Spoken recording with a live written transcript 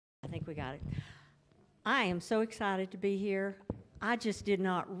we got it. I am so excited to be here. I just did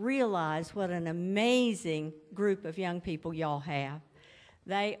not realize what an amazing group of young people y'all have.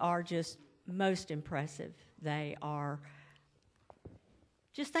 They are just most impressive. They are,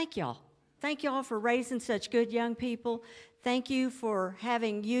 just thank y'all. Thank y'all for raising such good young people. Thank you for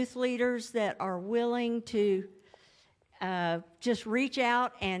having youth leaders that are willing to just reach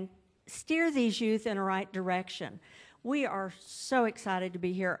out and steer these youth in the right direction. We are so excited to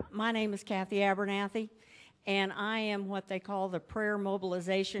be here. My name is Kathy Abernathy, and I am what they call the Prayer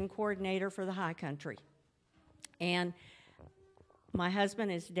Mobilization Coordinator for the High Country. And my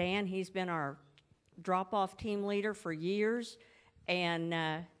husband is Dan. He's been our drop-off team leader for years,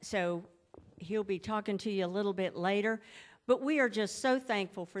 and so he'll be talking to you a little bit later. But we are just so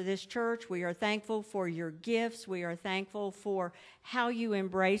thankful for this church. We are thankful for your gifts. We are thankful for how you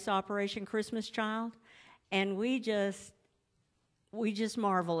embrace Operation Christmas Child. And we just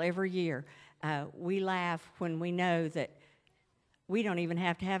marvel every year. We laugh when we know that we don't even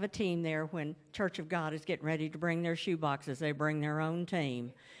have to have a team there when Church of God is getting ready to bring their shoe boxes. They bring their own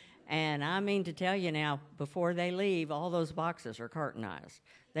team. And I mean to tell you now, before they leave, all those boxes are cartonized.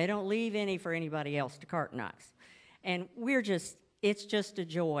 They don't leave any for anybody else to cartonize. And it's just a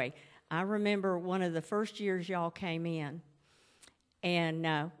joy. I remember one of the first years y'all came in,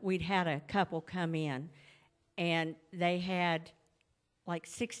 and we'd had a couple come in, and they had like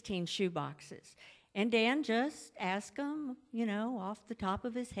 16 shoe boxes. And Dan just asked them, off the top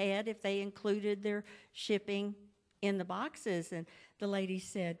of his head if they included their shipping in the boxes. And the lady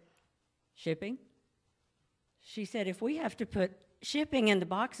said, "Shipping?" She said, "If we have to put shipping in the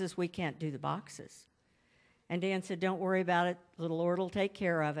boxes, we can't do the boxes." And Dan said, "Don't worry about it. The Lord will take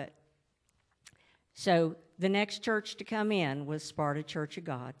care of it." So the next church to come in was Sparta Church of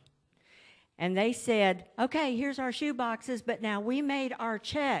God. And they said, "Okay, here's our shoe boxes, but now we made our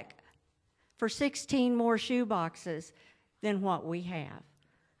check for 16 more shoe boxes than what we have."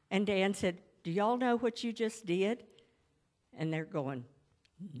 And Dan said, "Do y'all know what you just did?" And they're going,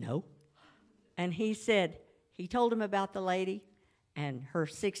 "No." And he told them about the lady and her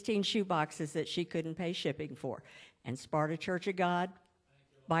 16 shoe boxes that she couldn't pay shipping for. And Sparta Church of God,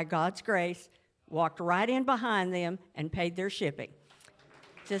 by God's grace, walked right in behind them and paid their shipping.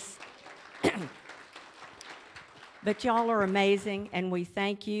 But y'all are amazing, and we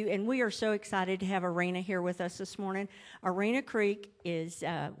thank you. And we are so excited to have Arena here with us this morning. Arena Creek is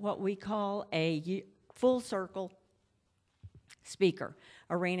what we call a full circle speaker.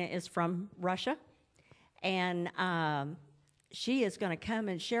 Arena is from Russia, and she is going to come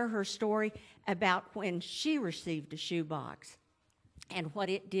and share her story about when she received a shoebox and what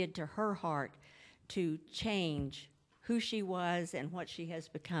it did to her heart to change who she was and what she has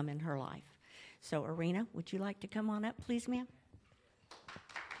become in her life. So, Arena, would you like to come on up, please, ma'am?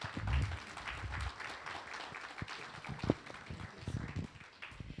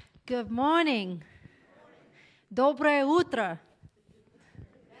 Good morning. Доброе утро.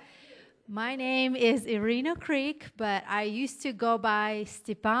 My name is Irina Creek, but I used to go by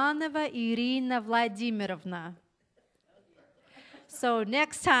Stepanova Irina Vladimirovna. So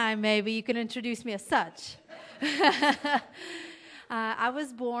next time, maybe you can introduce me as such. I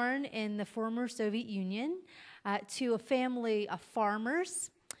was born in the former Soviet Union to a family of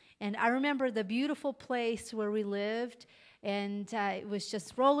farmers. And I remember the beautiful place where we lived. And it was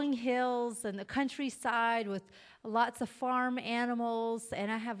just rolling hills and the countryside with lots of farm animals.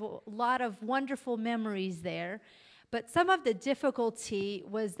 And I have a lot of wonderful memories there. But some of the difficulty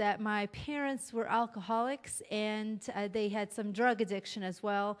was that my parents were alcoholics and they had some drug addiction as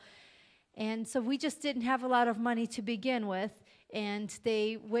well. And so we just didn't have a lot of money to begin with. And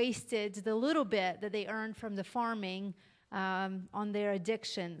they wasted the little bit that they earned from the farming on their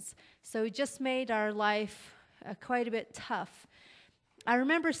addictions. So it just made our life quite a bit tough. I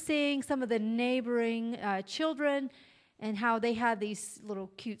remember seeing some of the neighboring children and how they had these little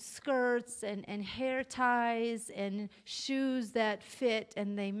cute skirts and hair ties and shoes that fit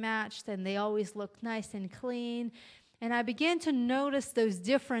and they matched and they always looked nice and clean. And I began to notice those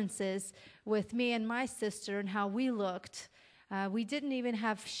differences with me and my sister and how we looked. We didn't even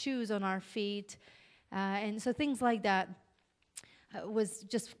have shoes on our feet. And so things like that was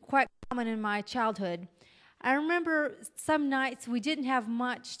just quite common in my childhood. I remember some nights we didn't have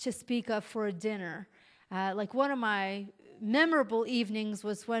much to speak of for a dinner. Like one of my memorable evenings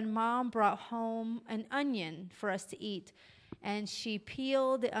was when Mom brought home an onion for us to eat. And she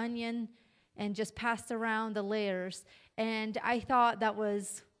peeled the onion and just passed around the layers. And I thought that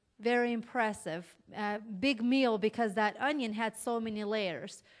was very impressive. Big meal because that onion had so many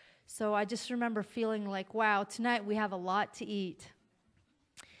layers. So I just remember feeling like, wow, tonight we have a lot to eat.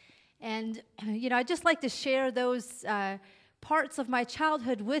 And, I'd just like to share those parts of my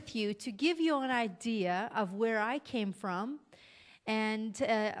childhood with you to give you an idea of where I came from. And,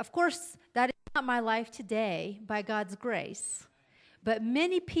 of course, that is not my life today by God's grace. But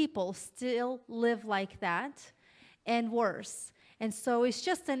many people still live like that and worse. And so it's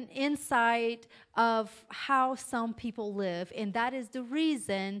just an insight of how some people live. And that is the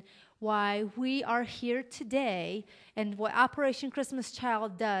reason why we are here today, and what Operation Christmas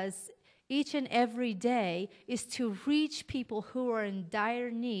Child does each and every day is to reach people who are in dire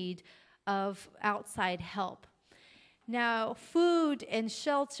need of outside help. Now, food and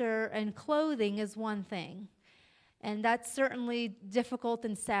shelter and clothing is one thing, and that's certainly difficult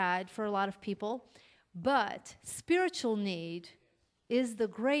and sad for a lot of people, but spiritual need is the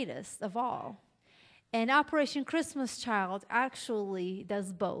greatest of all. And Operation Christmas Child actually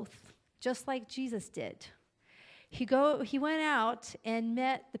does both, just like Jesus did. He went out and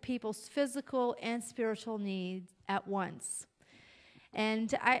met the people's physical and spiritual needs at once.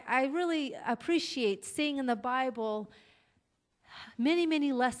 And I really appreciate seeing in the Bible many,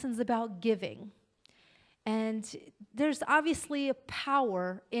 many lessons about giving. And there's obviously a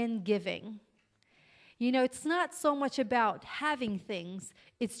power in giving. It's not so much about having things,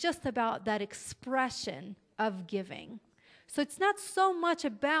 it's just about that expression of giving. So it's not so much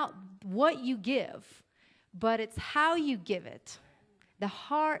about what you give, but it's how you give it, the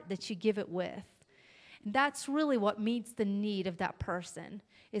heart that you give it with. And that's really what meets the need of that person.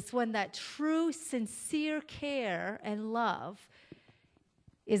 It's when that true, sincere care and love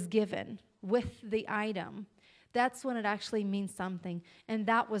is given with the item. That's when it actually means something. And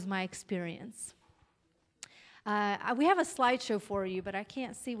that was my experience. We have a slideshow for you, but I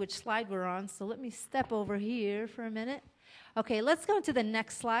can't see which slide we're on, so let me step over here for a minute. Okay, let's go to the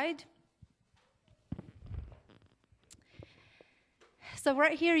next slide. So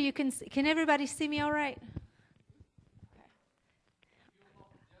right here, can everybody see me all right?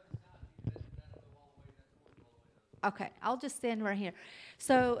 Okay, I'll just stand right here.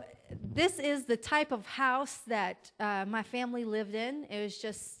 So this is the type of house that my family lived in. It was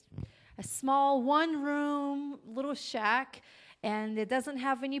just a small one-room little shack, and it doesn't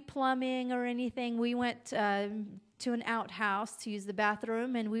have any plumbing or anything. We went to an outhouse to use the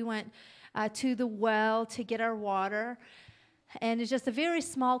bathroom, and we went to the well to get our water. And it's just a very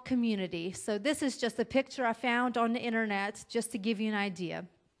small community. So this is just a picture I found on the internet just to give you an idea,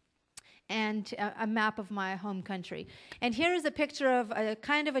 and a map of my home country. And here is a picture of a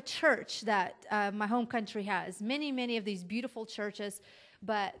kind of a church that my home country has. Many, many of these beautiful churches.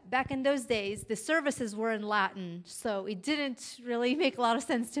 But back in those days, the services were in Latin, so it didn't really make a lot of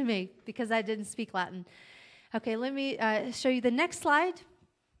sense to me because I didn't speak Latin. Okay, let me show you the next slide.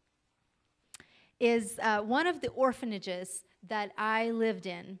 Is one of the orphanages that I lived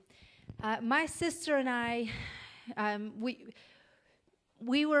in. My sister and I,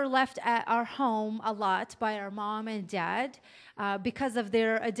 we were left at our home a lot by our mom and dad because of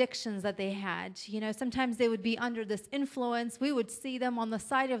their addictions that they had. Sometimes they would be under this influence. We would see them on the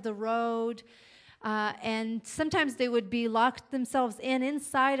side of the road, and sometimes they would be locked themselves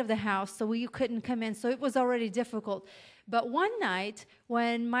inside of the house, so we couldn't come in. So it was already difficult. But one night,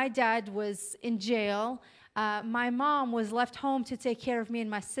 when my dad was in jail, my mom was left home to take care of me and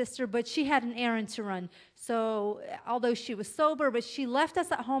my sister, but she had an errand to run. So although she was sober, but she left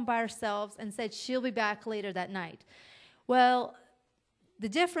us at home by ourselves and said she'll be back later that night. Well, the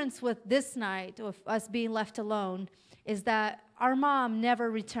difference with this night, of us being left alone, is that our mom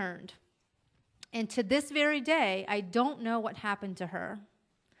never returned. And to this very day, I don't know what happened to her,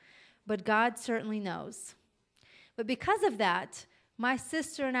 but God certainly knows. But because of that, my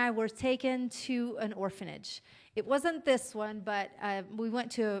sister and I were taken to an orphanage. It wasn't this one, but we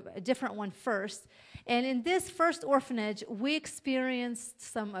went to a different one first. And in this first orphanage, we experienced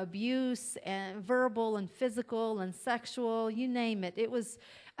some abuse, and verbal and physical and sexual, you name it. It was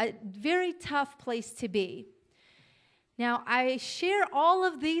a very tough place to be. Now, I share all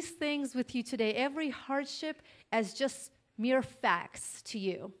of these things with you today, every hardship, as just mere facts to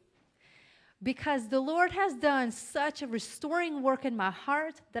you. Because the Lord has done such a restoring work in my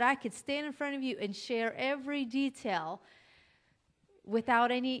heart that I could stand in front of you and share every detail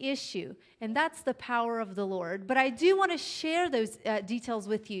without any issue. And that's the power of the Lord. But I do want to share those details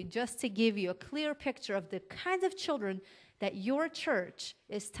with you just to give you a clear picture of the kinds of children that your church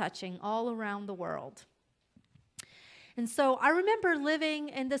is touching all around the world. And so I remember living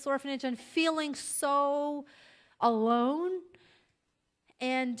in this orphanage and feeling so alone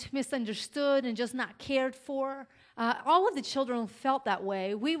and misunderstood and just not cared for. All of the children felt that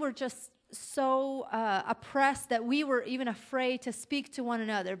way. We were just so oppressed that we were even afraid to speak to one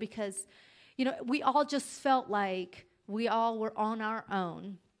another because, we all just felt like we all were on our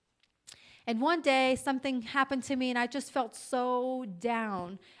own. And one day, something happened to me, and I just felt so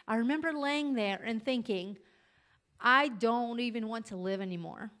down. I remember laying there and thinking, I don't even want to live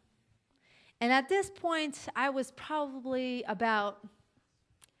anymore. And at this point, I was probably about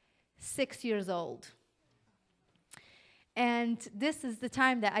 6 years old. And this is the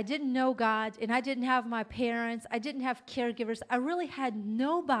time that I didn't know God, and I didn't have my parents. I didn't have caregivers. I really had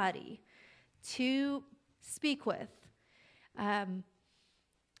nobody to speak with.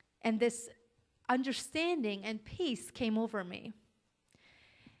 And this understanding and peace came over me.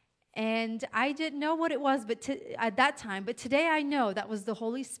 And I didn't know what it was at that time, but today I know that was the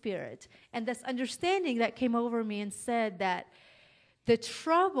Holy Spirit. And this understanding that came over me and said that the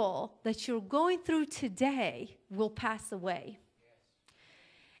trouble that you're going through today will pass away.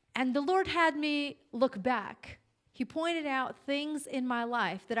 And the Lord had me look back. He pointed out things in my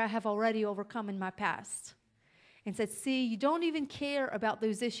life that I have already overcome in my past. And said, see, you don't even care about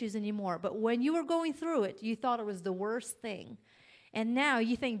those issues anymore. But when you were going through it, you thought it was the worst thing. And now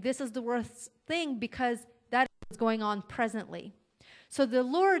you think this is the worst thing because that is going on presently. So the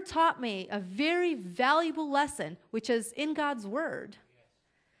Lord taught me a very valuable lesson, which is in God's word,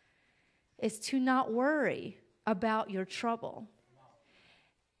 is to not worry about your trouble.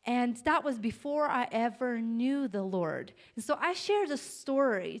 And that was before I ever knew the Lord. And so I shared a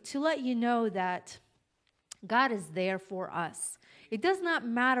story to let you know that God is there for us. It does not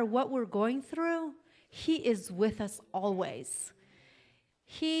matter what we're going through. He is with us always.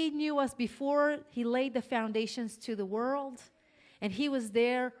 He knew us before He laid the foundations to the world, and He was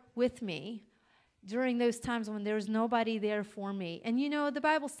there with me during those times when there was nobody there for me. And the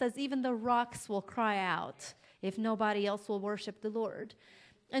Bible says even the rocks will cry out if nobody else will worship the Lord.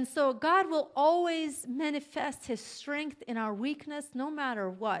 And so God will always manifest His strength in our weakness, no matter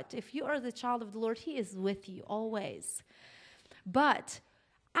what. If you are the child of the Lord, He is with you always. But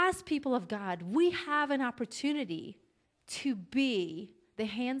as people of God, we have an opportunity to be the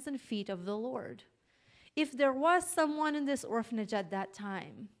hands and feet of the Lord. If there was someone in this orphanage at that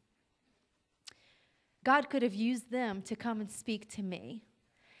time, God could have used them to come and speak to me.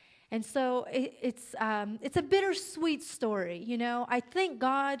 And so it's a bittersweet story, I thank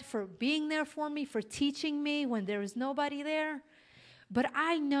God for being there for me, for teaching me when there was nobody there. But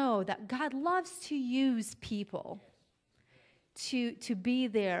I know that God loves to use people to be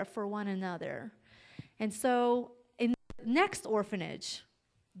there for one another. And so in the next orphanage,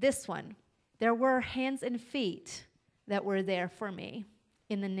 this one, there were hands and feet that were there for me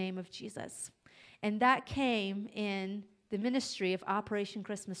in the name of Jesus. And that came in the ministry of Operation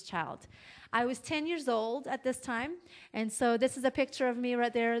Christmas Child. I was 10 years old at this time, and so this is a picture of me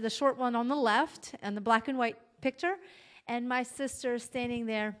right there, the short one on the left, and the black and white picture, and my sister standing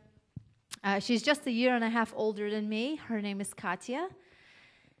there. She's just 1.5 years older than me. Her name is Katya.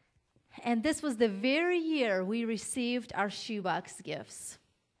 And this was the very year we received our shoebox gifts.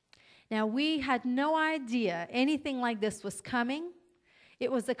 Now, we had no idea anything like this was coming.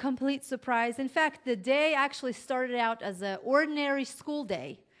 It was a complete surprise. In fact, the day actually started out as an ordinary school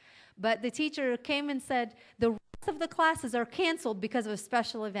day. But the teacher came and said, the rest of the classes are canceled because of a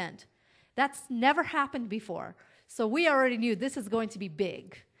special event. That's never happened before. So we already knew this is going to be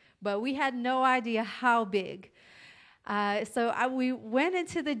big. But we had no idea how big. We went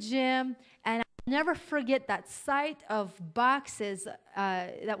into the gym, and I'll never forget that sight of boxes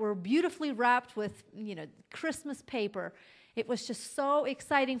that were beautifully wrapped with, Christmas paper. It was just so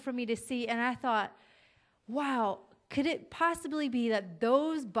exciting for me to see, and I thought, wow, could it possibly be that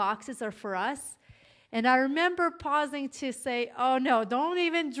those boxes are for us? And I remember pausing to say, oh no, don't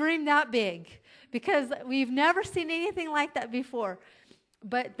even dream that big, because we've never seen anything like that before.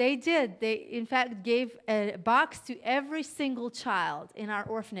 But they did. They, in fact, gave a box to every single child in our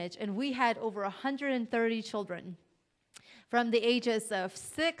orphanage, and we had over 130 children from the ages of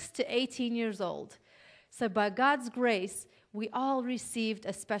 6 to 18 years old. So by God's grace, we all received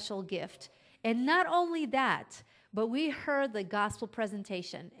a special gift. And not only that, but we heard the gospel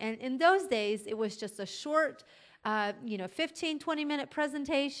presentation. And in those days, it was just a short, 15, 20-minute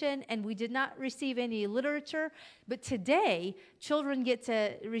presentation, and we did not receive any literature. But today, children get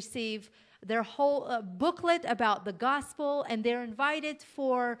to receive their whole booklet about the gospel, and they're invited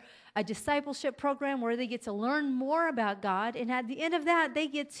for a discipleship program where they get to learn more about God. And at the end of that, they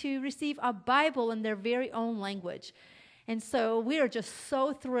get to receive a Bible in their very own language. And so we are just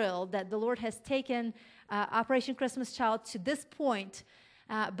so thrilled that the Lord has taken Operation Christmas Child to this point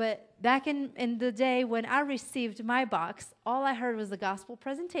But back in the day when I received my box, all I heard was the gospel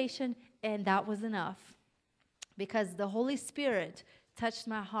presentation, and that was enough. Because the Holy Spirit touched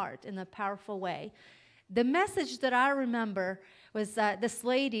my heart in a powerful way. The message that I remember was this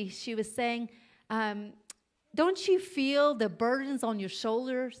lady, she was saying, don't you feel the burdens on your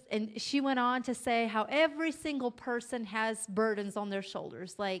shoulders? And she went on to say how every single person has burdens on their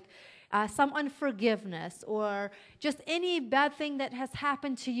shoulders, like some unforgiveness or just any bad thing that has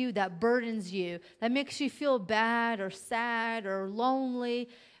happened to you that burdens you, that makes you feel bad or sad or lonely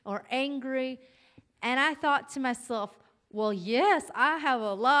or angry. And I thought to myself, well, yes, I have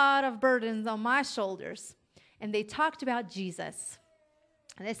a lot of burdens on my shoulders. And they talked about Jesus.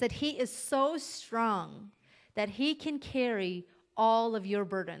 And they said, he is so strong that he can carry all of your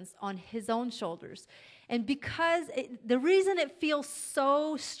burdens on his own shoulders. And because the reason it feels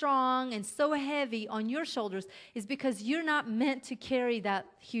so strong and so heavy on your shoulders is because you're not meant to carry that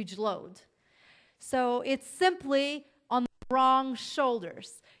huge load. So it's simply on the wrong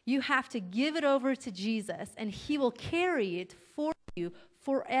shoulders. You have to give it over to Jesus, and he will carry it for you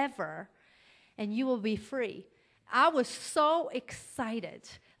forever, and you will be free. I was so excited.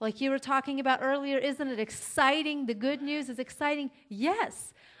 Like you were talking about earlier, isn't it exciting? The good news is exciting.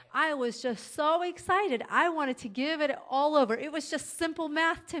 Yes, I was just so excited. I wanted to give it all over. It was just simple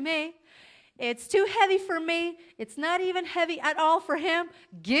math to me. It's too heavy for me. It's not even heavy at all for him.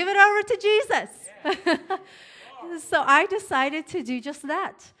 Give it over to Jesus. Yeah. So I decided to do just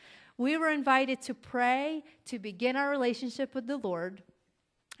that. We were invited to pray, to begin our relationship with the Lord.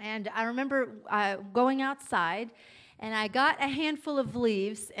 And I remember going outside, and I got a handful of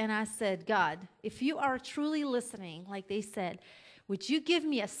leaves, and I said, God, if you are truly listening, like they said, would you give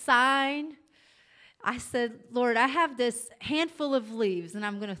me a sign? I said, Lord, I have this handful of leaves, and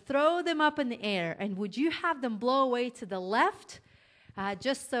I'm going to throw them up in the air, and would you have them blow away to the left,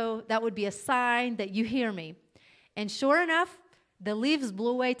 just so that would be a sign that you hear me? And sure enough, the leaves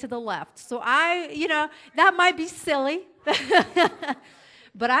blew away to the left. So that might be silly.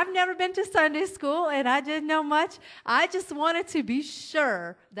 But I've never been to Sunday school, and I didn't know much. I just wanted to be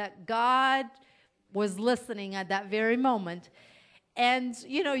sure that God was listening at that very moment. And,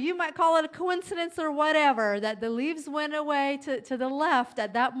 you might call it a coincidence or whatever, that the leaves went away to the left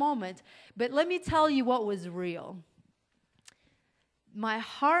at that moment. But let me tell you what was real. My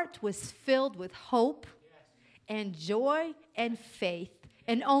heart was filled with hope and joy and faith,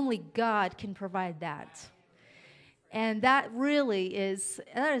 and only God can provide that. And that is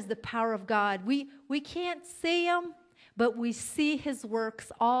the power of God. We can't see him, but we see his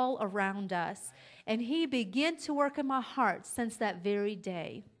works all around us. And he began to work in my heart since that very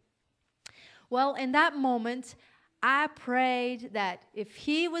day. Well, in that moment, I prayed that if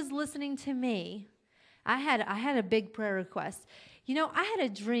he was listening to me, I had a big prayer request. I had a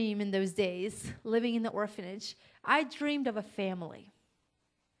dream in those days, living in the orphanage. I dreamed of a family.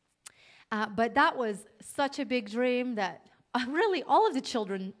 But that was such a big dream that really all of the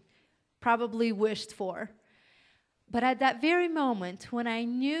children probably wished for. But at that very moment, when I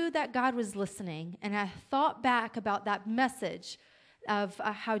knew that God was listening, and I thought back about that message of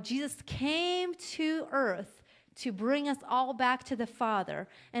how Jesus came to earth to bring us all back to the Father,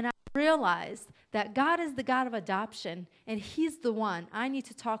 and I realized that God is the God of adoption, and he's the one I need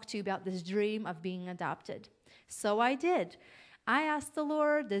to talk to about this dream of being adopted. So I did. I asked the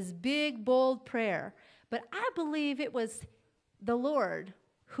Lord this big, bold prayer, but I believe it was the Lord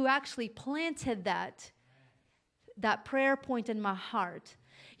who actually planted that prayer point in my heart.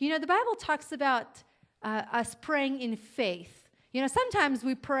 The Bible talks about us praying in faith. Sometimes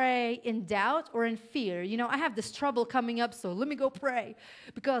we pray in doubt or in fear. I have this trouble coming up, so let me go pray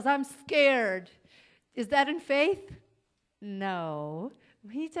because I'm scared. Is that in faith? No.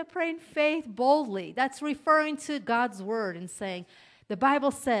 We need to pray in faith boldly. That's referring to God's word and saying, the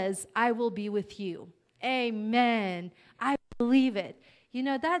Bible says, I will be with you. Amen. I believe it.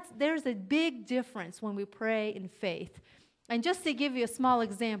 There's a big difference when we pray in faith. And just to give you a small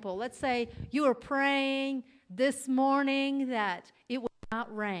example, let's say you were praying this morning that it would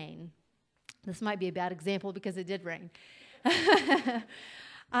not rain. This might be a bad example because it did rain.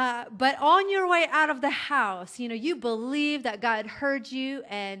 But on your way out of the house, you believe that God heard you,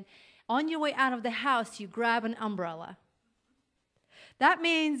 and on your way out of the house, you grab an umbrella. That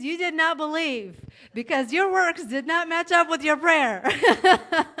means you did not believe because your works did not match up with your prayer.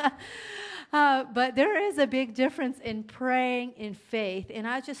 But there is a big difference in praying in faith, and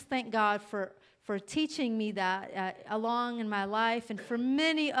I just thank God for teaching me that along in my life and for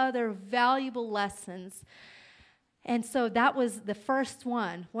many other valuable lessons. And so that was the first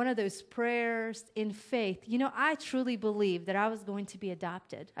one of those prayers in faith. You know, I truly believed that I was going to be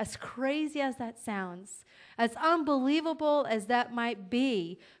adopted. As crazy as that sounds, as unbelievable as that might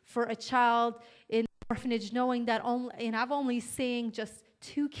be for a child in orphanage, knowing that and I've only seen just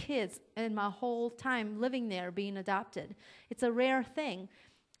 2 kids in my whole time living there being adopted. It's a rare thing.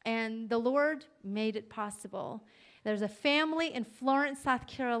 And the Lord made it possible. There's a family in Florence, South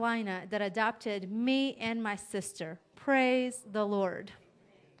Carolina that adopted me and my sister. Praise the Lord.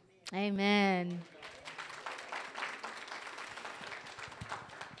 Amen.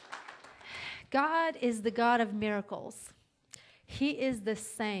 God is the God of miracles. He is the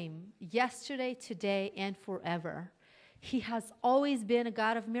same yesterday, today, and forever. He has always been a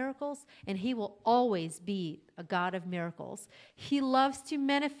God of miracles, and he will always be a God of miracles. He loves to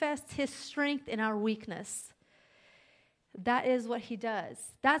manifest his strength in our weakness. That is what he does.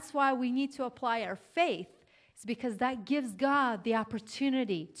 That's why we need to apply our faith. It's because that gives God the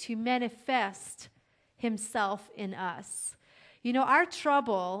opportunity to manifest himself in us. You know, our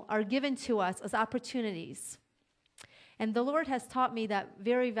trouble are given to us as opportunities. And the Lord has taught me that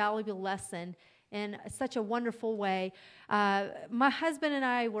very valuable lesson in such a wonderful way. My husband and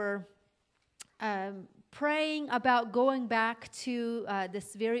I were praying about going back to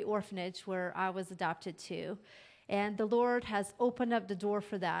this very orphanage where I was adopted to. And the Lord has opened up the door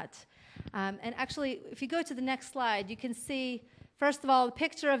for that. And actually, if you go to the next slide, you can see, first of all, a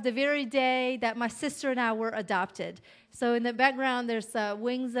picture of the very day that my sister and I were adopted. So in the background, there's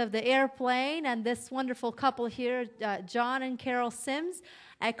wings of the airplane, and this wonderful couple here, John and Carol Sims.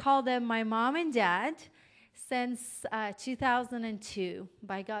 I call them my mom and dad since 2002,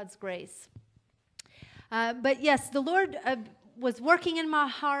 by God's grace. But yes, the Lord was working in my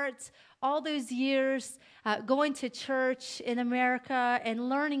heart all those years, going to church in America and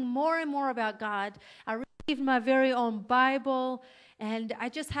learning more and more about God. I received my very own Bible, and I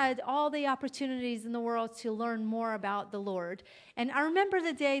just had all the opportunities in the world to learn more about the Lord. And I remember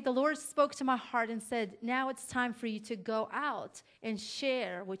the day the Lord spoke to my heart and said, now it's time for you to go out and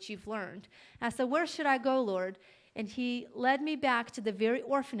share what you've learned. And I said, where should I go, Lord? And he led me back to the very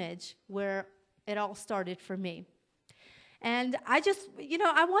orphanage where it all started for me. And I just,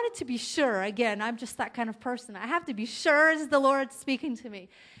 I wanted to be sure. Again, I'm just that kind of person. I have to be sure is the Lord speaking to me.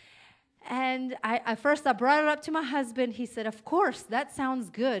 And I brought it up to my husband. He said, of course, that sounds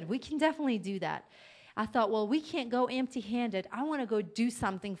good. We can definitely do that. I thought, well, we can't go empty-handed. I want to go do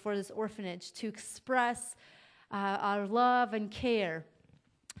something for this orphanage to express our love and care.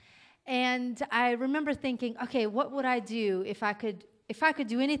 And I remember thinking, okay, what would I do if I could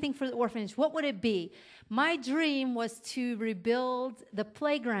do anything for the orphanage? What would it be? My dream was to rebuild the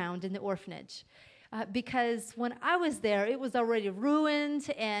playground in the orphanage. Because when I was there, it was already ruined,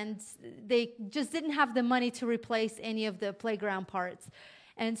 and they just didn't have the money to replace any of the playground parts.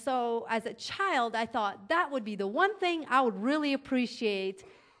 And so as a child, I thought that would be the one thing I would really appreciate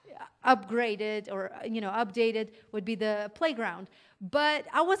upgraded or, updated would be the playground. But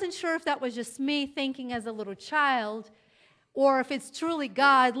I wasn't sure if that was just me thinking as a little child or if it's truly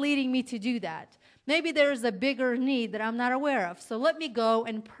God leading me to do that. Maybe there's a bigger need that I'm not aware of. So let me go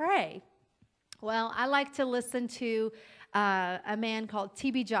and pray. Well, I like to listen to a man called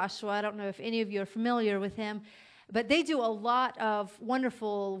T.B. Joshua. I don't know if any of you are familiar with him, but they do a lot of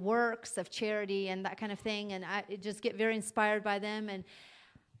wonderful works of charity and that kind of thing, and I just get very inspired by them. And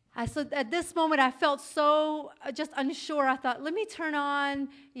so at this moment, I felt so just unsure. I thought, let me turn on,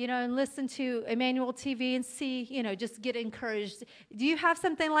 and listen to Emmanuel TV and see, just get encouraged. Do you have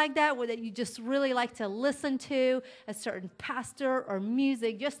something like that where that you just really like to listen to a certain pastor or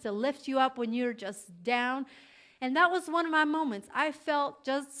music just to lift you up when you're just down? And that was one of my moments. I felt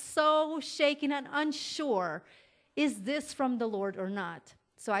just so shaken and unsure. Is this from the Lord or not?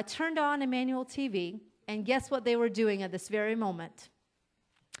 So I turned on Emmanuel TV, and guess what they were doing at this very moment?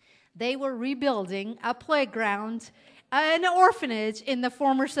 They were rebuilding a playground, an orphanage in the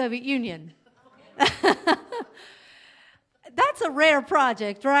former Soviet Union. That's a rare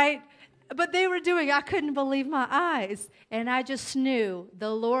project, right? But they were doing, I couldn't believe my eyes. And I just knew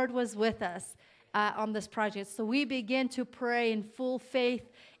the Lord was with us on this project. So we began to pray in full faith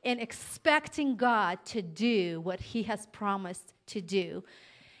and expecting God to do what he has promised to do.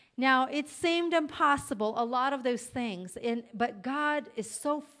 Now, it seemed impossible, a lot of those things, but God is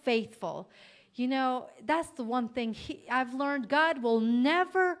so faithful. That's the one thing I've learned. God will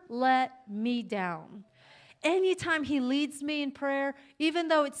never let me down. Anytime he leads me in prayer, even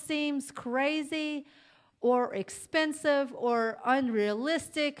though it seems crazy or expensive or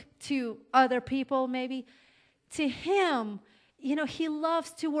unrealistic to other people maybe, to him, He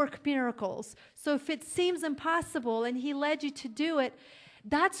loves to work miracles. So if it seems impossible and he led you to do it,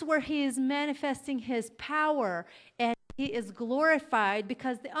 that's where he is manifesting his power, and he is glorified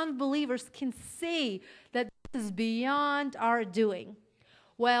because the unbelievers can see that this is beyond our doing.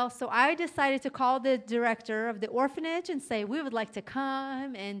 Well, so I decided to call the director of the orphanage and say, we would like to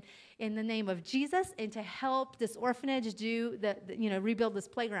come and in the name of Jesus and to help this orphanage do rebuild this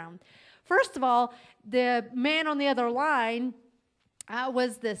playground. First of all, the man on the other line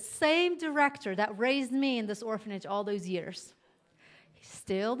was the same director that raised me in this orphanage all those years. He's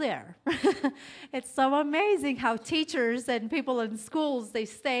still there. It's so amazing how teachers and people in schools, they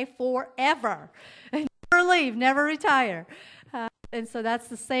stay forever and never leave, never retire. And so that's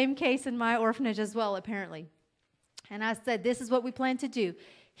the same case in my orphanage as well, apparently. And I said, this is what we plan to do.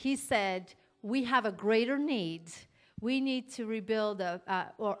 He said, we have a greater need. We need to rebuild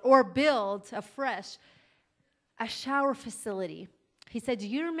or build afresh a shower facility. He said, do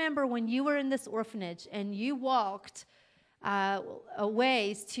you remember when you were in this orphanage and you walked a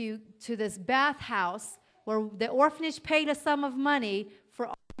ways to this bathhouse where the orphanage paid a sum of money for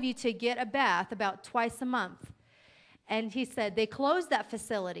all of you to get a bath about twice a month? And he said, they closed that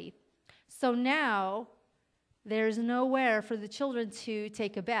facility. So now there's nowhere for the children to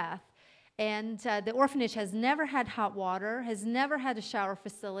take a bath. And the orphanage has never had hot water, has never had a shower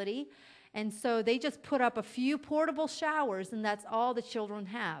facility. And so they just put up a few portable showers, and that's all the children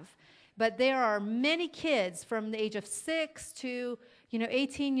have. But there are many kids from the age of 6 to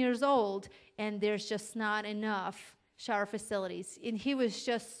 18 years old, and there's just not enough shower facilities. And he was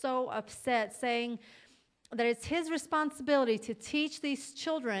just so upset, saying that it's his responsibility to teach these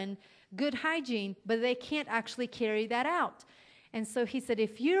children good hygiene, but they can't actually carry that out. And so he said,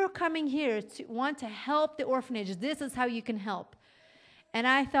 if you're coming here to want to help the orphanage, this is how you can help. And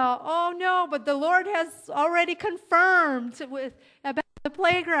I thought, oh no, but the Lord has already confirmed about the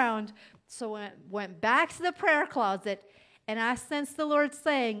playground. So I went back to the prayer closet, and I sensed the Lord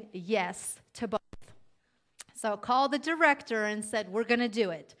saying yes to both. So I called the director and said, we're going to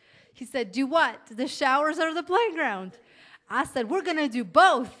do it. He said, do what? The showers or the playground? I said, we're going to do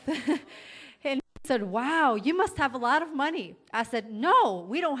both. And he said, wow, you must have a lot of money. I said, no,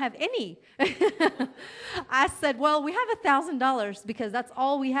 we don't have any. I said, well, we have $1,000 because that's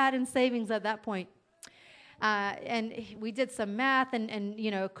all we had in savings at that point. And we did some math and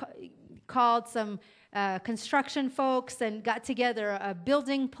called some construction folks and got together a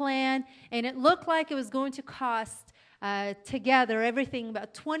building plan. And it looked like it was going to cost together everything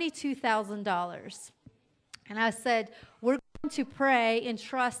about $22,000. And I said, we're going to pray and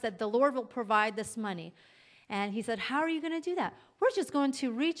trust that the Lord will provide this money. And he said, how are you going to do that? We're just going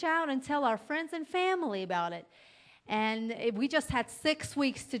to reach out and tell our friends and family about it. And we just had 6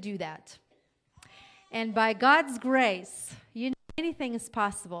 weeks to do that. And by God's grace, anything is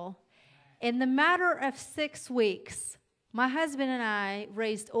possible. In the matter of 6 weeks, my husband and I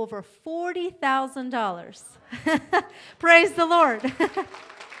raised over $40,000. Praise the Lord.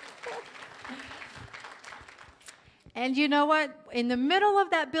 And you know what? In the middle of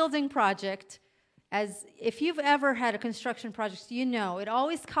that building project, as if you've ever had a construction project, it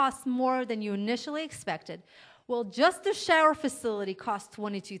always costs more than you initially expected. Well, just the shower facility cost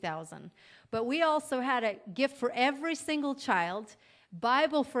 $22,000. But we also had a gift for every single child,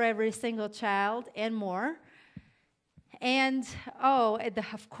 Bible for every single child, and more. And,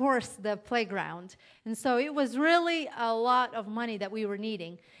 of course, the playground. And so it was really a lot of money that we were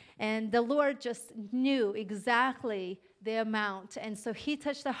needing. And the Lord just knew exactly the amount. And so he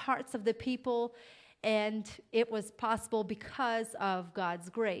touched the hearts of the people, and it was possible because of God's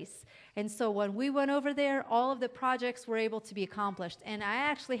grace. And so when we went over there, all of the projects were able to be accomplished. And I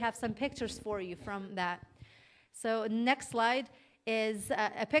actually have some pictures for you from that. So next slide is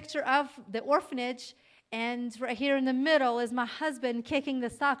a picture of the orphanage. And right here in the middle is my husband kicking the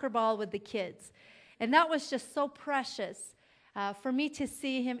soccer ball with the kids. And that was just so precious for me to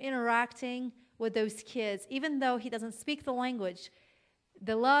see him interacting with those kids. Even though he doesn't speak the language,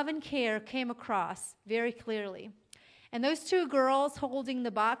 the love and care came across very clearly. And those two girls holding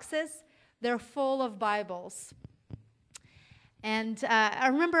the boxes, they're full of Bibles. And I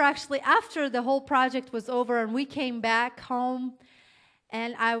remember actually after the whole project was over and we came back home,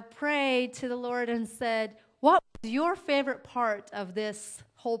 and I prayed to the Lord and said, what was your favorite part of this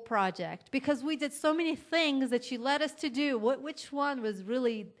whole project? Because we did so many things that you led us to do. Which one was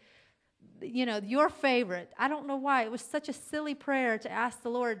really, your favorite? I don't know why. It was such a silly prayer to ask the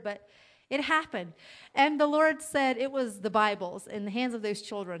Lord, but it happened. And the Lord said it was the Bibles in the hands of those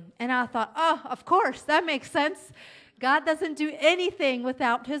children. And I thought, oh, of course, that makes sense. God doesn't do anything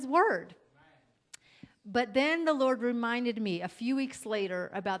without his word. But then the Lord reminded me a few weeks later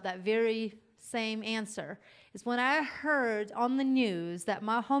about that very same answer. Is when I heard on the news that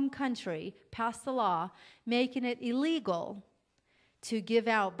my home country passed a law making it illegal to give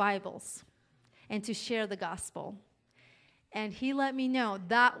out Bibles and to share the gospel. And he let me know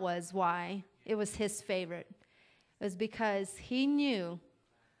that was why it was his favorite. It was because he knew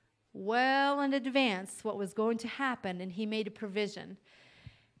well in advance what was going to happen, and he made a provision.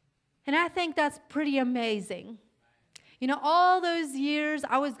 And I think that's pretty amazing. You know, all those years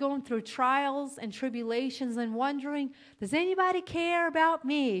I was going through trials and tribulations and wondering, does anybody care about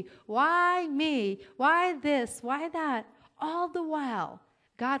me? Why me? Why this? Why that? All the while,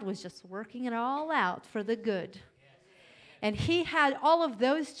 God was just working it all out for the good. And he had all of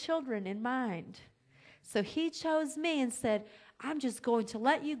those children in mind. So he chose me and said, I'm just going to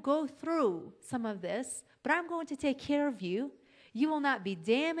let you go through some of this, but I'm going to take care of you. You will not be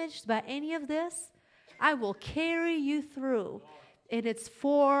damaged by any of this. I will carry you through. And it's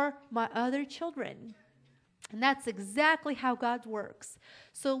for my other children. And that's exactly how God works.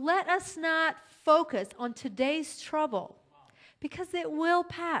 So let us not focus on today's trouble, because it will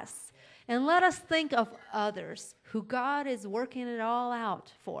pass. And let us think of others who God is working it all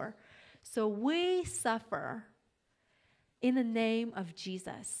out for. So we suffer in the name of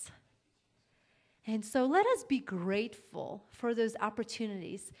Jesus. And so let us be grateful for those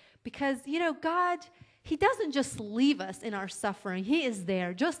opportunities, because, you know, God, he doesn't just leave us in our suffering. He is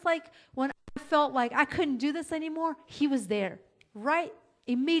there. Just like when I felt like I couldn't do this anymore, he was there right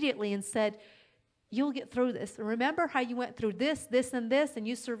immediately and said, you'll get through this. Remember how you went through this, this, and this, and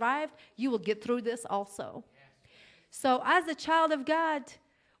you survived? You will get through this also. So as a child of God,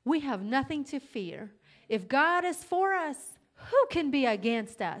 we have nothing to fear. If God is for us, who can be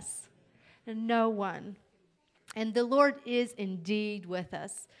against us? No one. And the Lord is indeed with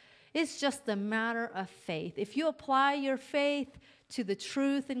us. It's just a matter of faith. If you apply your faith to the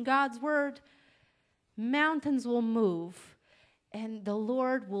truth in God's word, mountains will move, and the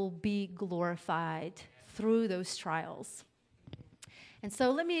Lord will be glorified through those trials. And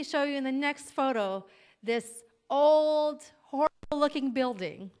so let me show you in the next photo this old, horrible-looking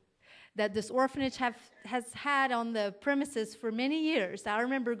building that this orphanage has had on the premises for many years. I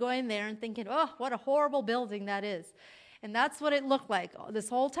remember going there and thinking, oh, what a horrible building that is. And that's what it looked like this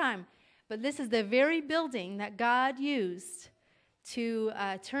whole time. But this is the very building that God used to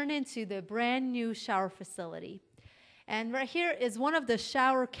turn into the brand new shower facility. And right here is one of the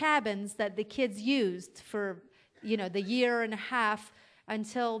shower cabins that the kids used for, you know, the year and a half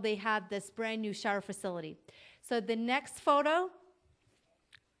until they had this brand new shower facility. So the next photo,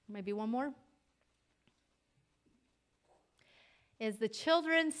 maybe one more, is the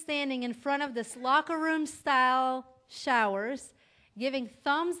children standing in front of this locker room style showers, giving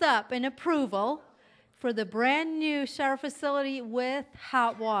thumbs up in approval for the brand new shower facility with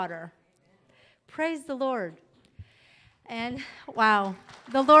hot water. Praise the Lord. And wow,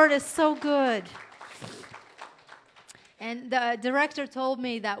 the Lord is so good. And the director told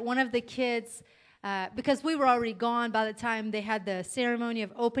me that one of the kids, because we were already gone by the time they had the ceremony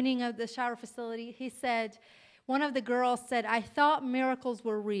of opening of the shower facility, he said, one of the girls said, I thought miracles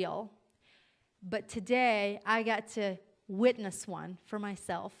were real, but today I got to witness one for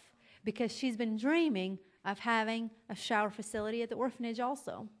myself, because she's been dreaming of having a shower facility at the orphanage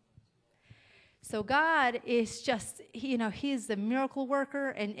also. So God is just, you know, he's the miracle worker,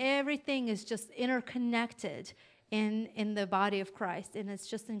 and everything is just interconnected in the body of Christ. And it's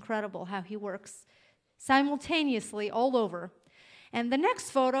just incredible how he works simultaneously all over. And the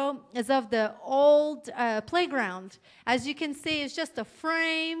next photo is of the old playground. As you can see, it's just a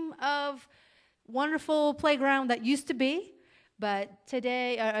frame of wonderful playground that used to be. But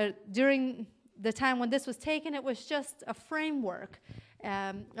today, during the time when this was taken, it was just a framework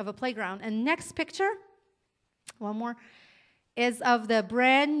of a playground. And next picture, one more, is of the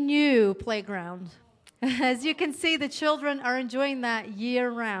brand new playground. As you can see, the children are enjoying that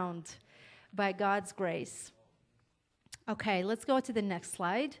year-round by God's grace. Okay, let's go to the next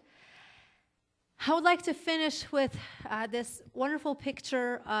slide. I would like to finish with this wonderful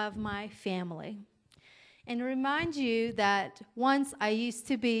picture of my family and remind you that once I used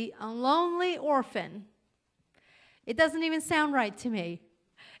to be a lonely orphan. It doesn't even sound right to me.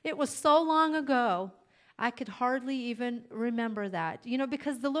 It was so long ago, I could hardly even remember that, you know,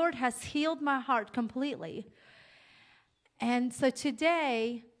 because the Lord has healed my heart completely. And so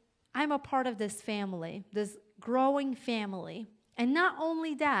today, I'm a part of this family, this growing family. And not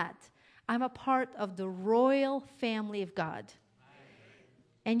only that, I'm a part of the royal family of God.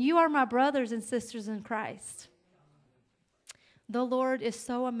 And you are my brothers and sisters in Christ. The Lord is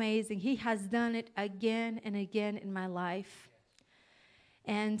so amazing. He has done it again and again in my life.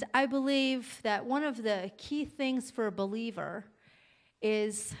 And I believe that one of the key things for a believer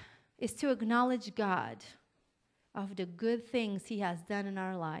is to acknowledge God of the good things he has done in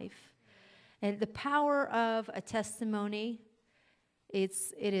our life. And the power of a testimony,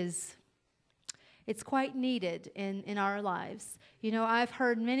 it's quite needed in our lives. You know, I've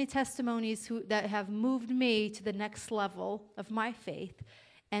heard many testimonies that have moved me to the next level of my faith.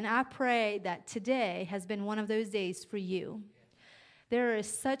 And I pray that today has been one of those days for you. There is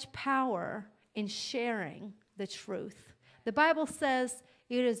such power in sharing the truth. The Bible says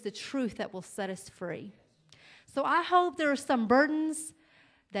it is the truth that will set us free. So I hope there are some burdens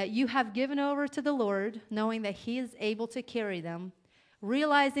that you have given over to the Lord, knowing that He is able to carry them,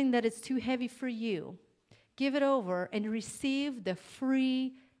 realizing that it's too heavy for you. Give it over and receive the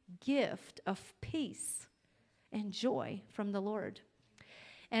free gift of peace and joy from the Lord.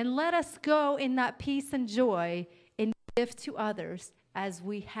 And let us go in that peace and joy and give to others as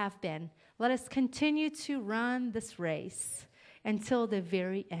we have been. Let us continue to run this race until the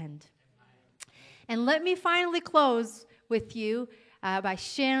very end. And let me finally close with you by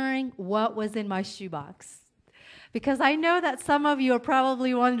sharing what was in my shoebox. Because I know that some of you are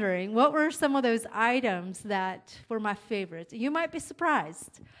probably wondering, what were some of those items that were my favorites? You might be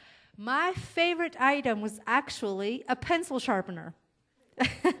surprised. My favorite item was actually a pencil sharpener.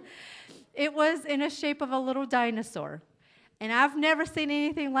 It was in the shape of a little dinosaur. And I've never seen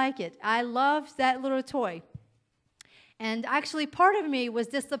anything like it. I loved that little toy. And actually, part of me was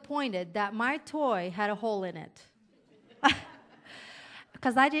disappointed that my toy had a hole in it.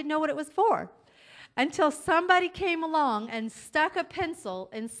 Because I didn't know what it was for. Until somebody came along and stuck a pencil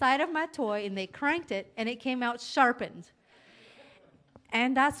inside of my toy, and they cranked it, and it came out sharpened.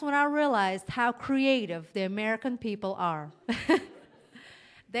 And that's when I realized how creative the American people are.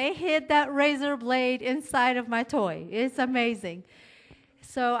 They hid that razor blade inside of my toy. It's amazing.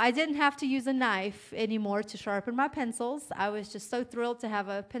 So I didn't have to use a knife anymore to sharpen my pencils. I was just so thrilled to have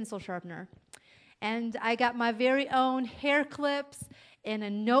a pencil sharpener. And I got my very own hair clips and a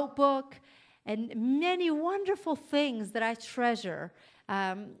notebook and many wonderful things that I treasure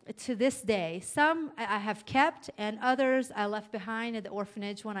to this day. Some I have kept, and others I left behind at the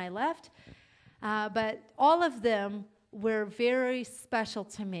orphanage when I left. But all of them were very special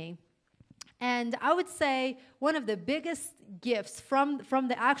to me. And I would say one of the biggest gifts from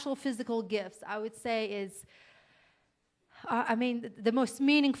the actual physical gifts, I would say is, the most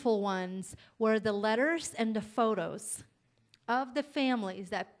meaningful ones were the letters and the photos of the families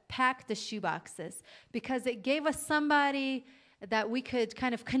that packed the shoeboxes, because it gave us somebody that we could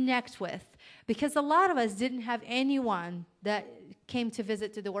kind of connect with, because a lot of us didn't have anyone that came to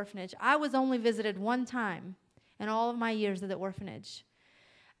visit to the orphanage. I was only visited one time in all of my years at the orphanage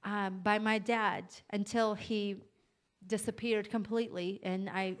by my dad until he disappeared completely, and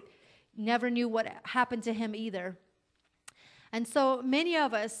I never knew what happened to him either. And so many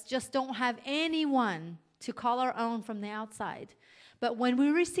of us just don't have anyone to call our own from the outside. But when we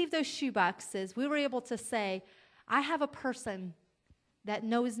received those shoeboxes, we were able to say, I have a person that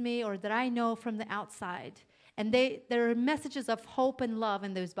knows me or that I know from the outside. And there are messages of hope and love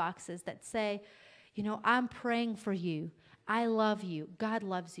in those boxes that say, you know, I'm praying for you. I love you. God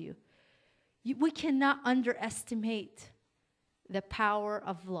loves you. We cannot underestimate the power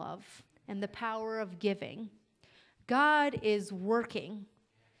of love and the power of giving. God is working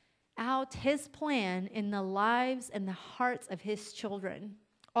out His plan in the lives and the hearts of His children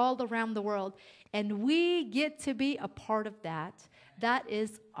all around the world. And we get to be a part of that. That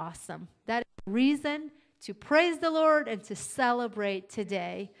is awesome. That is a reason to praise the Lord and to celebrate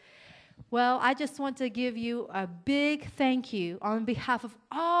today. Well, I just want to give you a big thank you on behalf of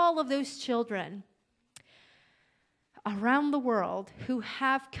all of those children around the world who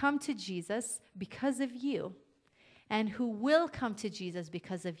have come to Jesus because of you and who will come to Jesus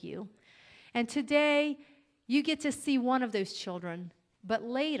because of you. And today, you get to see one of those children, but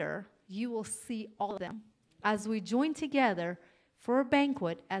later, you will see all of them as we join together for a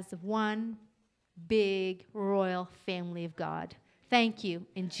banquet as one big royal family of God. Thank you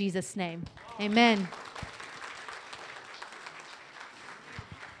in Jesus' name. Amen.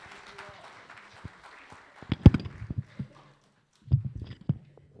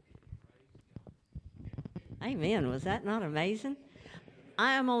 Amen. Was that not amazing?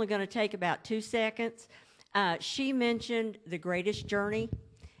 I am only going to take about 2 seconds. She mentioned the greatest journey,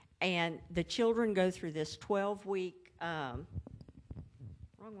 and the children go through this 12-week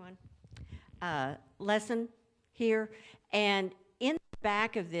lesson here. And in the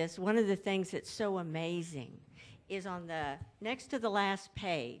back of this, one of the things that's so amazing is on the next to the last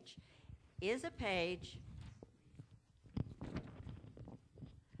page, is a page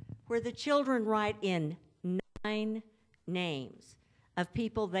where the children write in 9 names of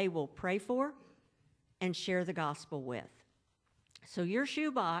people they will pray for and share the gospel with. So your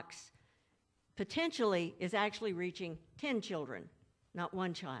shoebox potentially is actually reaching 10 children, not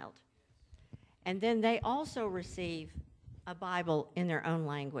 1 child. And then they also receive a Bible in their own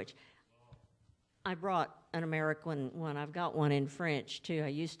language. I brought an American one. I've got one in French, too. I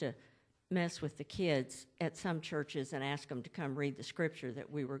used to mess with the kids at some churches and ask them to come read the scripture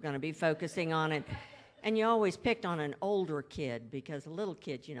that we were going to be focusing on. And you always picked on an older kid because little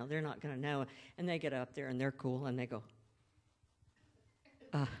kids, you know, they're not going to know. And they get up there and they're cool and they go,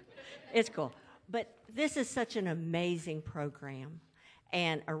 it's cool. But this is such an amazing program.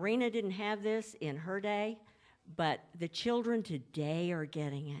 And Arena didn't have this in her day, but the children today are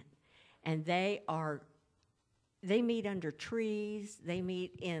getting it. And they meet under trees, they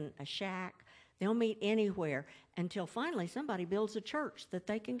meet in a shack, they'll meet anywhere until finally somebody builds a church that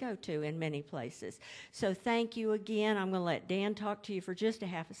they can go to in many places. So thank you again. I'm going to let Dan talk to you for just a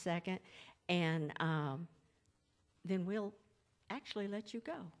half a second, and then we'll actually let you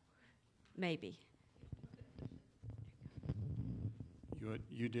go, maybe.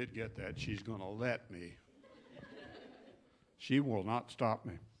 You did get that. She's going to let me. She will not stop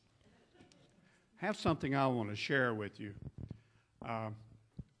me. Have something I want to share with you.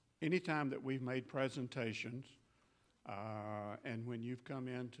 Anytime that we've made presentations, and when you've come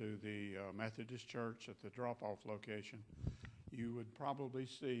into the Methodist Church at the drop-off location, you would probably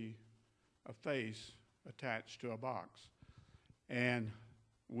see a face attached to a box. And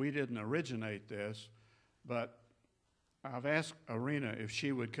we didn't originate this, but I've asked Arena if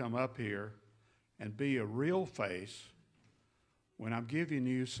she would come up here and be a real face when I'm giving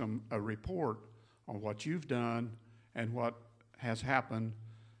you a report on what you've done and what has happened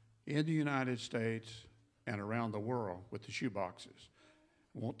in the United States and around the world with the shoeboxes.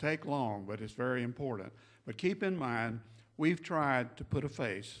 It won't take long, but it's very important. But keep in mind, we've tried to put a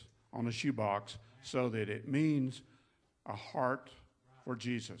face on a shoebox so that it means a heart for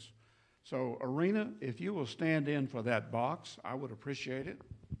Jesus. So, Arena, if you will stand in for that box, I would appreciate it.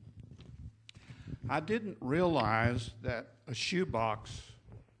 I didn't realize that a shoebox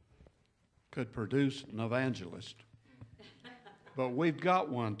could produce an evangelist, but we've got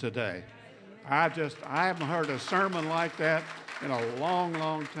one today. I haven't heard a sermon like that in a long,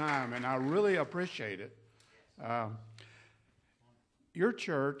 long time, and I really appreciate it. Your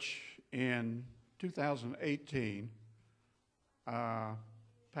church in 2018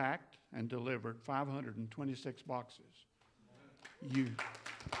 packed and delivered 526 boxes. You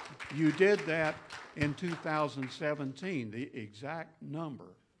did that in 2017, the exact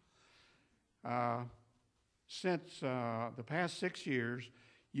number. Since the past 6 years,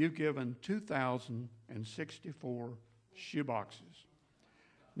 you've given 2,064 shoeboxes.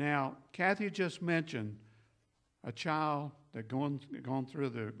 Now, Kathy just mentioned a child that gone through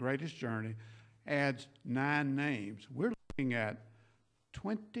the greatest journey adds 9 names. We're looking at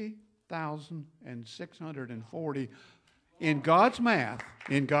 20,640 in God's math,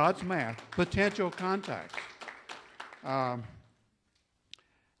 potential contacts.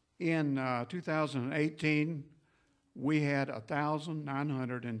 In 2018, we had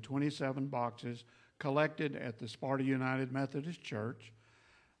 1,927 boxes collected at the Sparta United Methodist Church.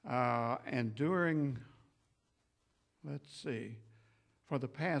 And during, for the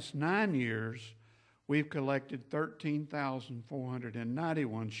past 9 years, we've collected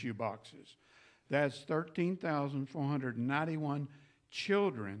 13,491 shoe boxes. That's 13,491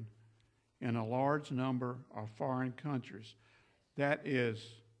 children in a large number of foreign countries. That is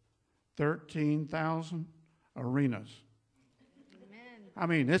 13,000 arenas. Amen. I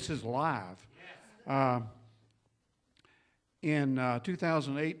mean, this is live. In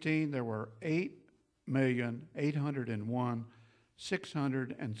 2018, there were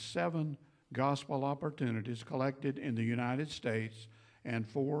 8,801,607 gospel opportunities collected in the United States and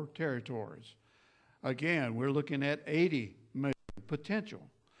 4 territories. Again, we're looking at 80 million potential.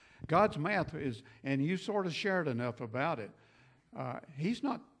 God's math is, and you sort of shared enough about it. He's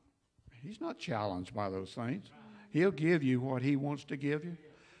not challenged by those things. He'll give you what he wants to give you.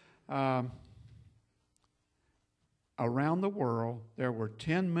 Around the world, there were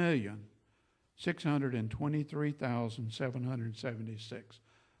 10,623,776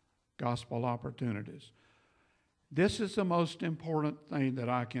 gospel opportunities. This is the most important thing that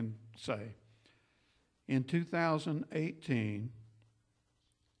I can say. In 2018,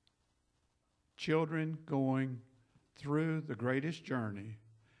 children going through the greatest journey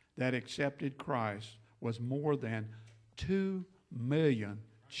that accepted Christ was more than 2 million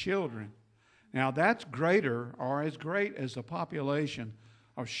children. Now that's greater or as great as the population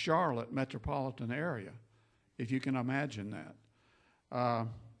of Charlotte metropolitan area, if you can imagine that.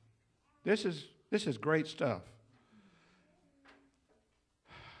 This is great stuff.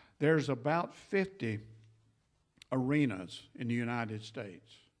 There's about 50 arenas in the United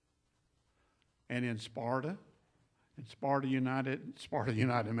States. And in Sparta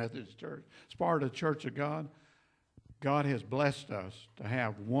United Methodist Church, Sparta Church of God, God has blessed us to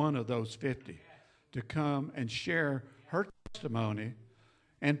have one of those 50 to come and share her testimony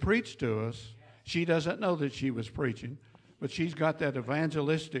and preach to us. She doesn't know that she was preaching, but she's got that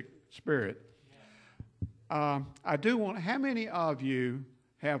evangelistic spirit. I do want, how many of you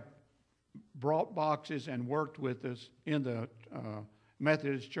have brought boxes and worked with us in the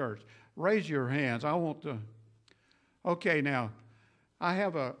Methodist Church? Raise your hands. I want to. Okay, now, I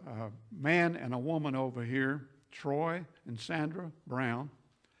have a man and a woman over here, Troy and Sandra Brown.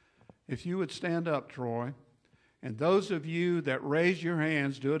 If you would stand up, Troy. And those of you that raise your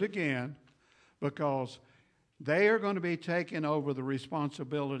hands, do it again, because they are going to be taking over the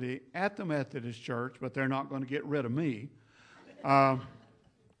responsibility at the Methodist Church, but they're not going to get rid of me.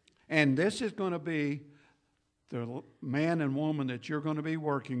 And this is going to be the man and woman that you're going to be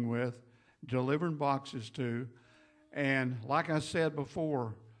working with, delivering boxes to. And like I said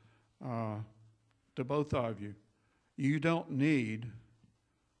before to both of you, you don't need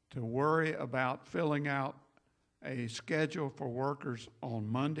to worry about filling out a schedule for workers on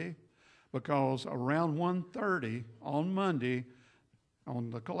Monday, because around 1:30 on Monday, on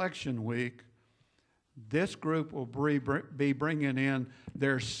the collection week, this group will be bringing in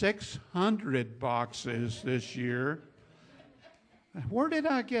their 600 boxes this year. Where did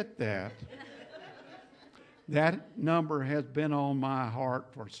I get that? That number has been on my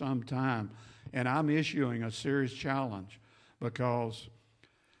heart for some time, and I'm issuing a serious challenge because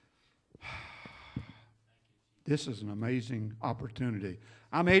this is an amazing opportunity.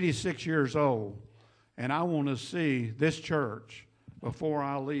 I'm 86 years old, and I want to see this church, before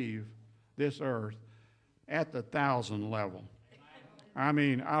I leave this earth, at the 1,000 level. I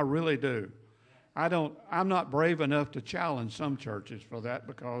mean, I really do. I'm not brave enough to challenge some churches for that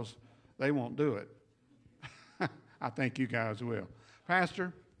because they won't do it. I think you guys will.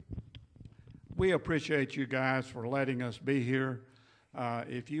 Pastor, we appreciate you guys for letting us be here.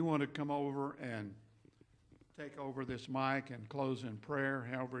 If you want to come over and take over this mic and close in prayer,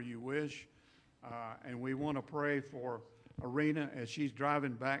 however you wish. And we want to pray for Arena as she's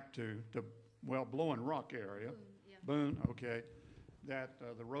driving back to Blowing Rock area. Boone, okay. That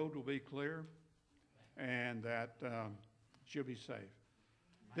the road will be clear and that she'll be safe.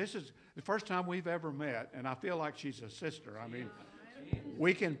 This is the first time we've ever met, and I feel like she's a sister. I mean,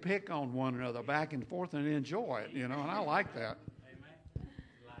 we can pick on one another back and forth and enjoy it, and I like that. Amen.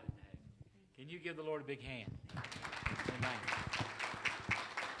 Can you give the Lord a big hand? Amen.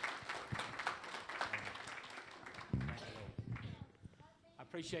 Thank you, Lord. I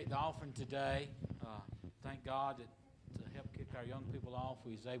appreciate the offering today. Thank God that to help kick our young people off,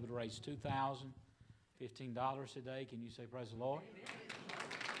 we was able to raise $2,015 today. Can you say praise the Lord?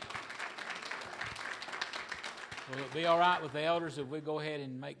 Will it be all right with the elders if we go ahead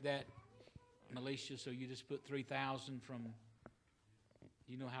and make that, Militia, so you just put 3,000 from,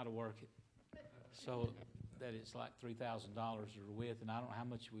 you know how to work it, so that it's like $3,000 or with, and I don't know how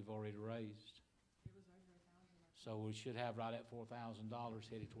much we've already raised. So we should have right at $4,000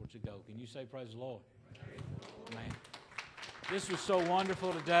 headed towards the goal. Can you say praise the Lord? Man, this was so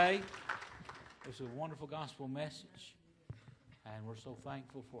wonderful today. It's a wonderful gospel message. And we're so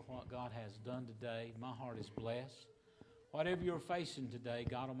thankful for what God has done today. My heart is blessed. Whatever you're facing today,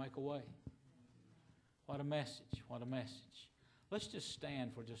 God will make a way. What a message. What a message. Let's just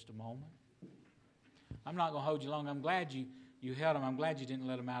stand for just a moment. I'm not going to hold you long. I'm glad you held them. I'm glad you didn't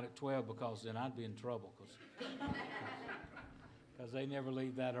let them out at 12, because then I'd be in trouble, because they never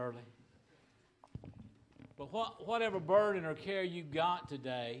leave that early. But whatever burden or care you got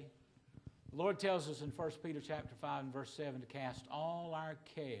today, the Lord tells us in 1 Peter chapter 5 and verse 7 to cast all our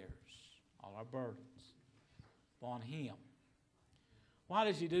cares, all our burdens, upon Him. Why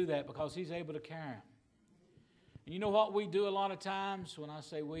does He do that? Because He's able to carry them. And you know what we do a lot of times? When I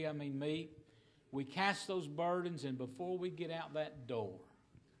say we, I mean me. We cast those burdens, and before we get out that door,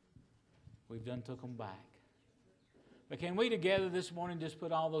 we've done took them back. But can we together this morning just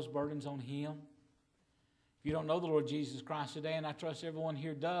put all those burdens on Him? If you don't know the Lord Jesus Christ today, and I trust everyone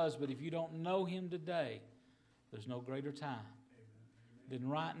here does, but if you don't know Him today, there's no greater time than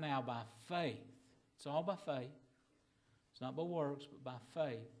right now by faith. It's all by faith. It's not by works, but by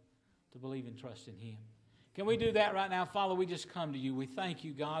faith. to believe and trust in Him. Can we do that right now? Father, we just come to you. We thank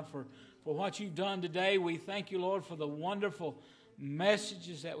you, God, for what you've done today. We thank you, Lord, for the wonderful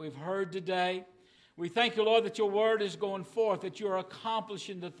messages that we've heard today. We thank you, Lord, that your word is going forth, that you're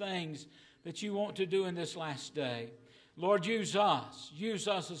accomplishing the things that you want to do in this last day. Lord, use us. Use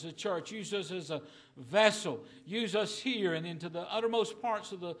us as a church. Use us as a vessel. Use us here and into the uttermost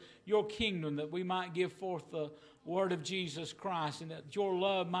parts of your kingdom, that we might give forth the word of Jesus Christ and that your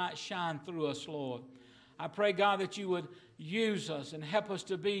love might shine through us, Lord. I pray, God, that you would use us and help us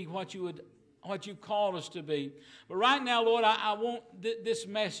to be what you called us to be. But right now, Lord, I want this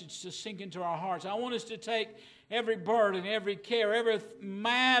message to sink into our hearts. I want us to take every burden, every care, every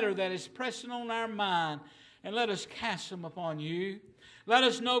matter that is pressing on our mind, and let us cast them upon you. Let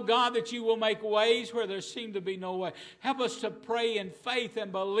us know, God, that you will make ways where there seem to be no way. Help us to pray in faith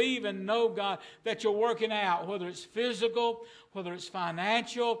and believe and know, God, that you're working out, whether it's physical, whether it's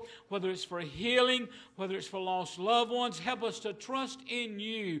financial, whether it's for healing, whether it's for lost loved ones. Help us to trust in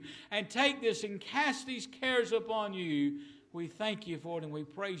you and take this and cast these cares upon you. We thank you for it and we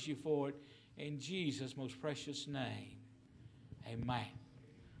praise you for it in Jesus' most precious name. Amen.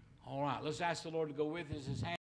 All right, let's ask the Lord to go with us. His hand